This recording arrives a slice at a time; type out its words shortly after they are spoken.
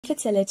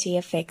Infertility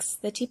affects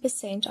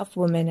 30% of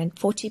women and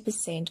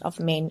 40% of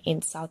men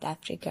in South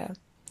Africa.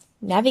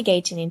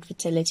 Navigating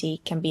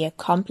infertility can be a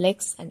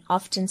complex and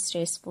often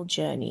stressful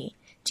journey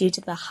due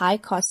to the high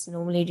costs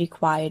normally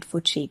required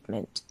for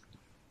treatment.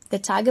 The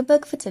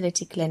Tygerberg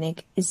Fertility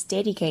Clinic is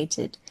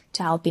dedicated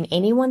to helping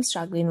anyone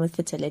struggling with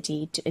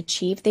fertility to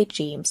achieve their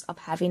dreams of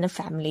having a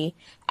family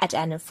at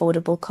an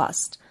affordable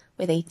cost,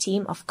 with a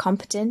team of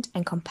competent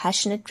and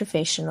compassionate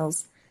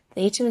professionals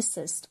there to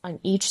assist on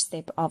each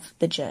step of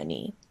the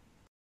journey.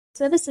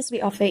 Services we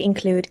offer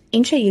include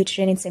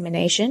intrauterine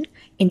insemination,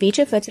 in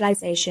vitro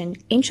fertilization,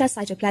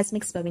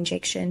 intracytoplasmic sperm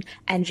injection,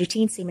 and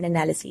routine semen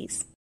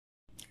analyses.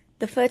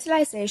 The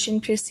fertilization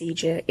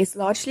procedure is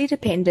largely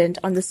dependent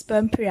on the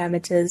sperm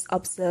parameters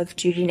observed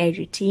during a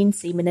routine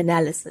semen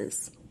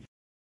analysis.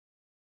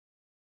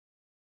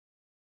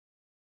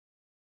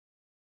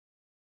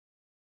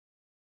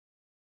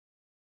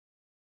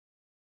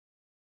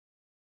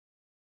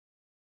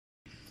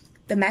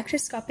 The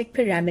macroscopic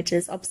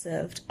parameters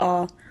observed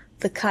are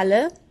the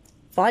color,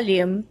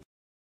 volume,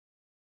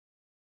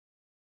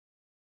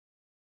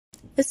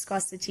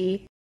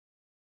 viscosity,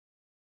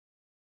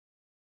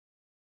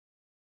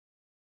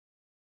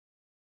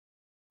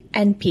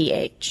 and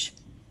pH.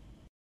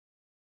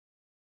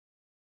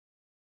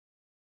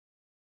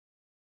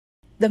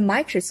 The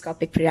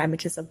microscopic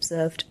parameters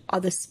observed are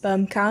the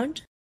sperm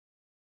count,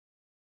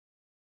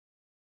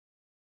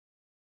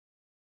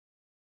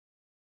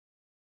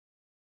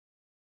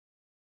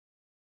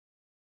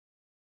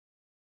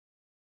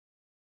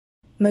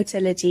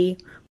 motility,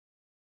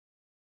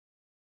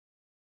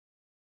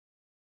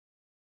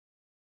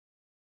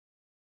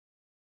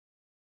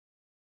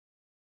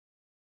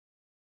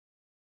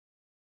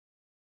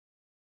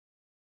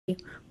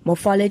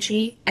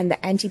 morphology, and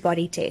the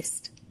antibody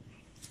test.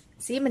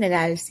 Semen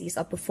analyses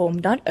are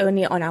performed not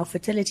only on our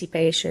fertility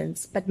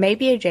patients, but may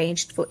be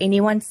arranged for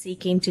anyone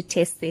seeking to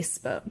test their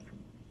sperm.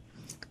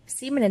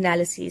 Semen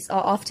analyses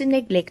are often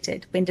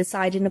neglected when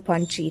deciding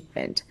upon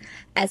treatment,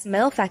 as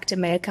male factor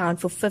may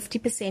account for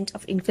 50%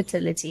 of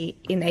infertility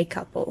in a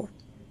couple.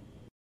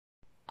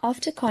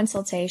 After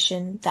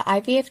consultation, the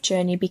IVF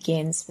journey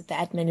begins with the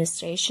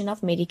administration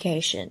of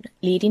medication,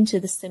 leading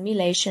to the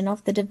stimulation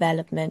of the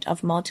development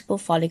of multiple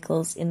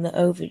follicles in the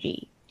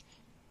ovary.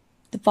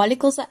 The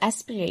follicles are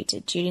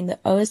aspirated during the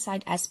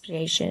oocyte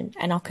aspiration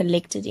and are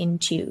collected in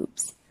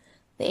tubes.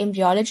 The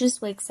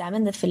embryologist will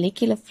examine the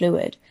follicular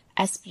fluid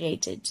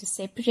aspirated to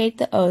separate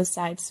the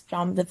oocytes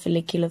from the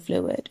follicular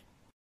fluid.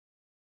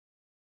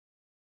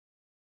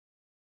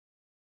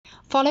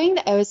 Following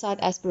the oocyte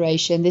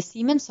aspiration, the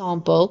semen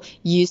sample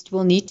used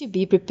will need to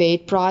be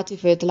prepared prior to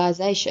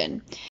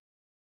fertilization.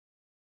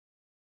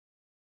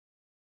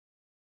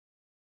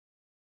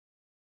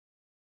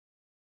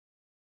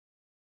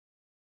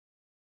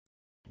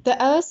 The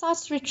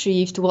oocytes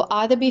retrieved will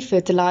either be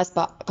fertilized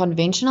by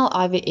conventional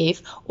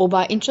IVF or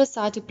by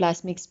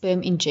intracytoplasmic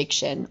sperm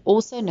injection,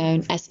 also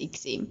known as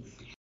ICSI.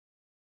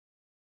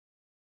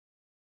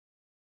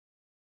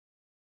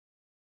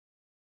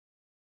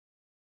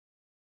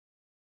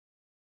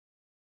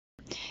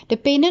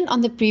 Dependent on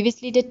the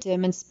previously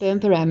determined sperm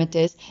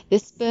parameters, the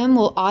sperm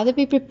will either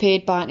be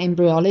prepared by an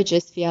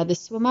embryologist via the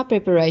swimmer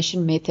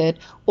preparation method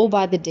or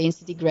by the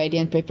density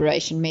gradient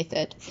preparation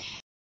method.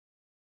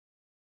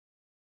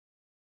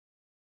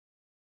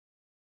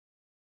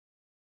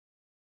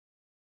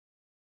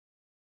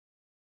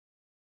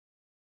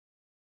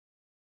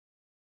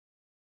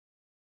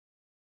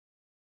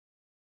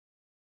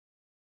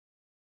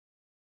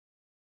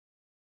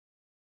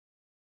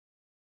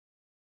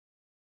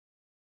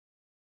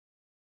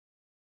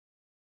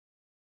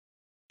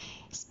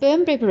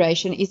 Sperm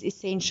preparation is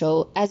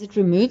essential as it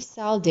removes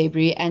cell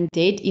debris and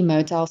dead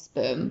immotile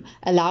sperm,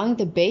 allowing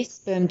the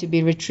best sperm to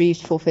be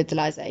retrieved for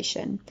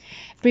fertilization.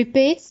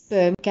 Prepared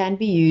sperm can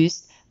be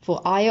used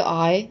for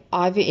IUI,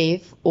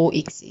 IVF, or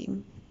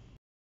ICSI.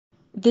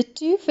 The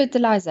two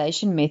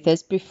fertilization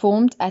methods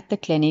performed at the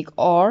clinic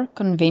are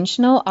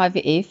conventional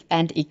IVF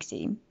and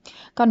ICSI.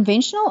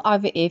 Conventional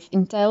IVF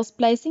entails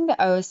placing the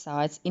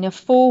oocytes in a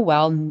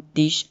 4-well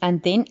dish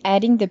and then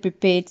adding the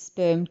prepared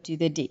sperm to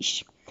the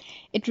dish.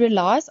 It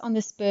relies on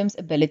the sperm's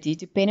ability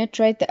to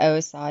penetrate the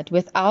oocyte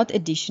without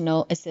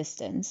additional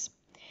assistance.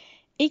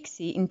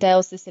 ICSI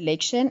entails the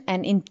selection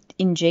and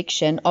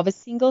injection of a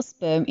single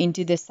sperm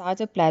into the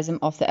cytoplasm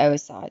of the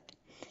oocyte.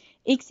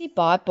 ICSI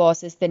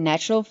bypasses the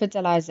natural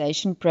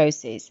fertilization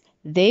process,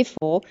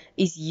 therefore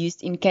is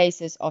used in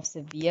cases of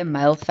severe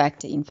male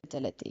factor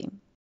infertility.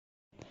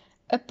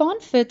 Upon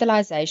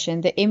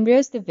fertilization, the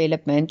embryo's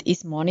development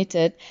is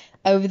monitored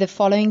over the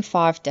following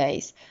 5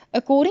 days.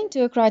 According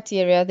to a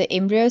criteria, the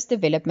embryo's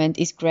development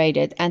is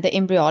graded and the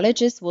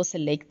embryologist will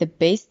select the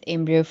best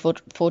embryo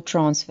for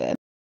transfer.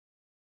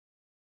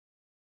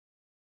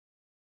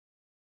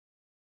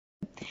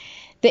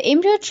 The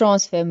embryo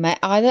transfer may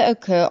either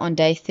occur on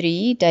day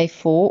 3, day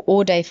 4,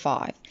 or day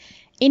 5.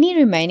 Any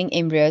remaining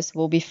embryos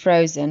will be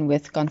frozen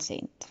with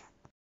consent.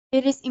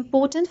 It is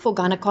important for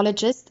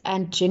gynecologists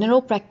and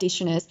general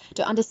practitioners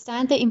to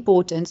understand the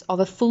importance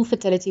of a full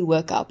fertility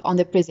workup on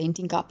the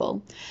presenting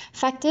couple.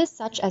 Factors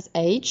such as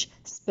age,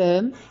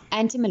 sperm,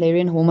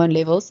 anti-Müllerian hormone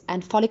levels,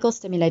 and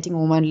follicle-stimulating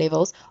hormone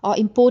levels are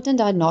important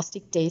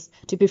diagnostic tests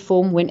to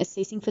perform when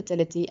assessing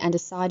fertility and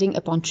deciding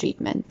upon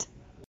treatment.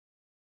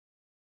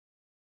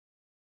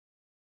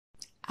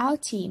 Our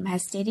team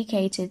has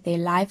dedicated their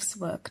life's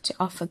work to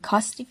offer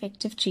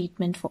cost-effective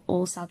treatment for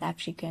all South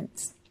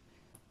Africans.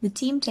 The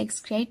team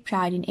takes great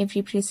pride in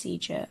every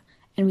procedure,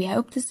 and we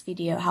hope this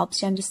video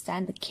helps you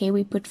understand the care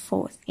we put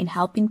forth in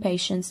helping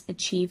patients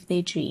achieve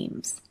their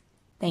dreams.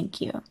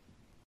 Thank you.